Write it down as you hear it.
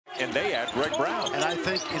and they add Greg Brown. And I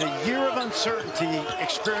think in a year of uncertainty,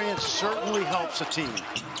 experience certainly helps a team.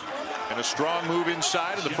 And a strong move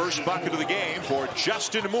inside of the first bucket of the game for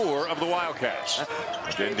Justin Moore of the Wildcats.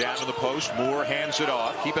 And then down to the post, Moore hands it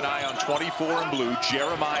off. Keep an eye on 24 in blue,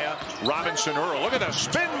 Jeremiah Robinson-Earl. Look at the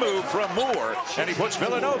spin move from Moore, and he puts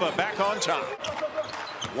Villanova back on top.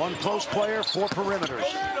 One post player, 4 perimeters.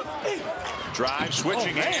 Drive,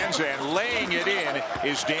 switching hands, and laying it in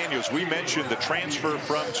is Daniels. We mentioned the transfer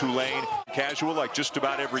from Tulane. Casual, like just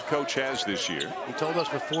about every coach has this year. He told us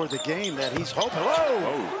before the game that he's hoping.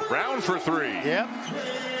 Whoa! Brown for 3. Yep.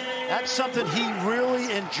 That's something he really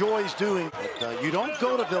enjoys doing. But, you don't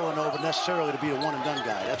go to Villanova necessarily to be a one-and-done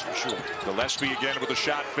guy, that's for sure. Gillespie again with a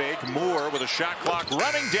shot fake. Moore with a shot clock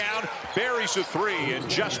running down. Buries a 3, and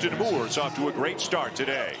Justin Moore's off to a great start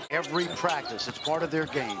today. Every practice, it's part of their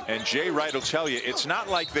game. And Jay Wright will tell you, it's not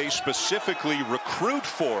like they specifically recruit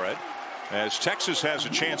for it. As Texas has a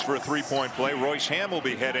chance for a 3-point play, Royce Ham will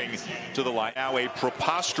be heading to the line. Now a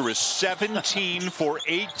preposterous 17 for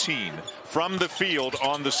 18 from the field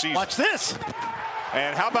on the season. Watch this.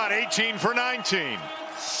 And how about 18 for 19?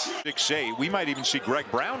 6-8. We might even see Greg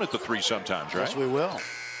Brown at the 3 sometimes, right? Yes, we will.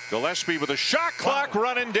 Gillespie with a shot clock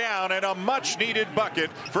running down, and a much-needed bucket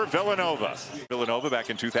for Villanova. Villanova back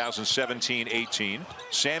in 2017-18.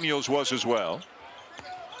 Samuels was as well.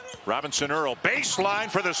 Robinson-Earl,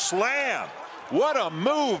 baseline for the slam. What a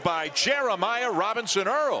move by Jeremiah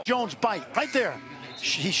Robinson-Earl. Jones bite right there.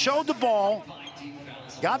 He showed the ball,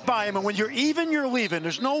 got by him, and when you're even, you're leaving.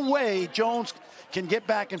 There's no way Jones can get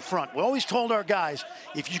back in front. We always told our guys,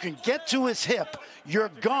 if you can get to his hip,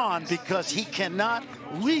 you're gone because he cannot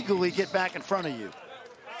legally get back in front of you.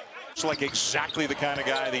 It's like exactly the kind of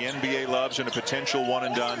guy the NBA loves and a potential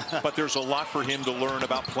one-and-done, but there's a lot for him to learn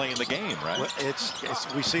about playing the game, right? Well,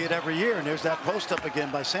 we see it every year, and there's that post-up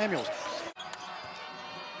again by Samuels.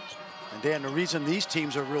 And Dan, the reason these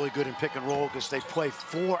teams are really good in pick and roll is they play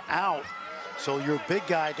 4 out, so your big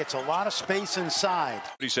guy gets a lot of space inside.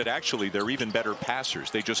 He said, actually, they're even better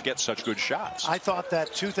passers. They just get such good shots. I thought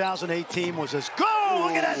that 2008 team was as go!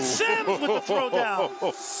 Look at that Sims with the throw down.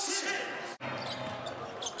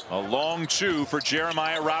 A long 2 for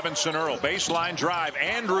Jeremiah Robinson-Earl. Baseline drive.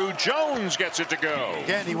 Andrew Jones gets it to go.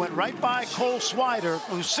 Again, he went right by Cole Swider,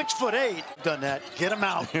 who's 6'8". Done that. Get him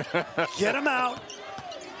out. Get him out.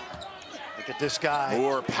 Look at this guy.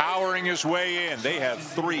 Moore powering his way in. They have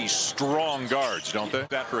 3 strong guards, don't they?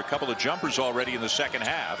 That for a couple of jumpers already in the second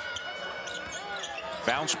half.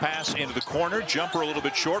 Bounce pass into the corner. Jumper a little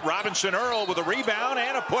bit short. Robinson-Earl with a rebound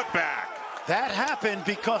and a putback. That happened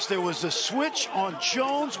because there was a switch on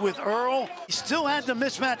Jones with Earl. He still had the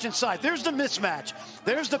mismatch inside. There's the mismatch.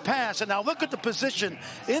 There's the pass. And now look at the position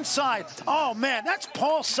inside. Oh, man, that's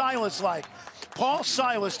Paul Silas-like. Paul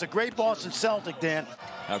Silas, the great Boston Celtic, Dan.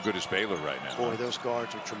 How good is Baylor right now? Boy, those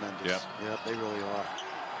guards are tremendous. Yep, they really are.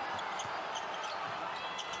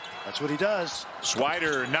 That's what he does.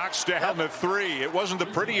 Swider knocks down the 3. It wasn't the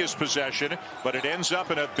prettiest possession, but it ends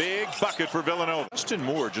up in a big bucket for Villanova. Justin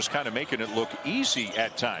Moore just kind of making it look easy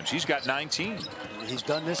at times. He's got 19. He's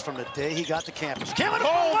done this from the day he got to campus.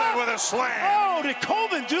 Coleman with a slam. Oh, did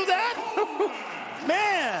Coleman do that?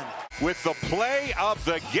 Man. With the play of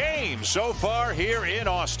the game so far here in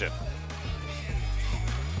Austin.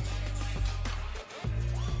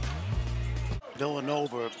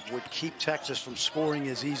 Villanova would keep Texas from scoring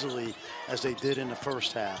as easily as they did in the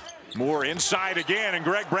first half. Moore inside again, and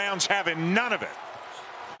Greg Brown's having none of it.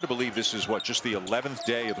 To believe this is what, just the 11th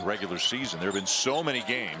day of the regular season. There have been so many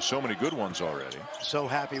games, so many good ones already. So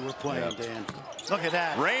happy we're playing, Dan. Look at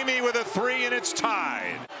that. Ramey with a 3, and it's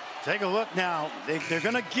tied. Take a look now. They're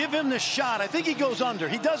going to give him the shot. I think he goes under.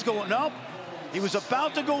 He does go. Nope. He was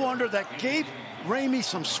about to go under. That gave Ramey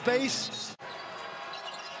some space.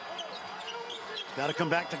 Got to come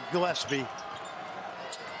back to Gillespie.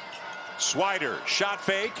 Swider, shot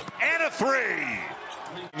fake, and a 3.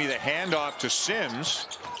 Give me the handoff to Sims.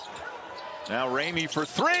 Now Ramey for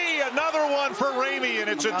 3. Another one for Ramey, and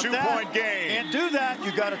it's a 2-point game. Can't do that.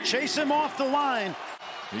 You got to chase him off the line.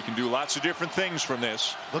 He can do lots of different things from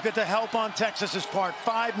this. Look at the help on Texas's part.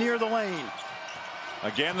 5 near the lane.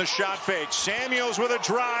 Again, the shot fake. Samuels with a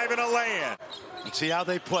drive and a lay-in. Let's see how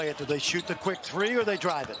they play it. Do they shoot the quick 3 or they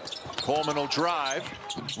drive it? Coleman will drive,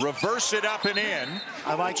 reverse it up and in.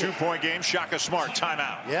 I like it. 2-point game. Shaka Smart,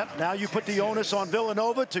 timeout. Yep, now you put the onus on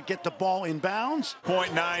Villanova to get the ball in bounds.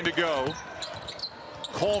 0.9 to go.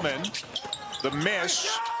 Coleman, the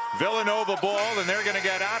miss. Villanova ball, and they're going to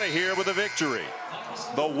get out of here with a victory.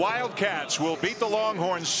 The Wildcats will beat the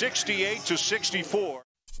Longhorns 68-64.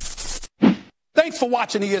 Thanks for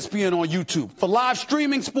watching ESPN on YouTube. For live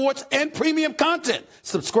streaming sports and premium content,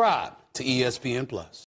 subscribe to ESPN+.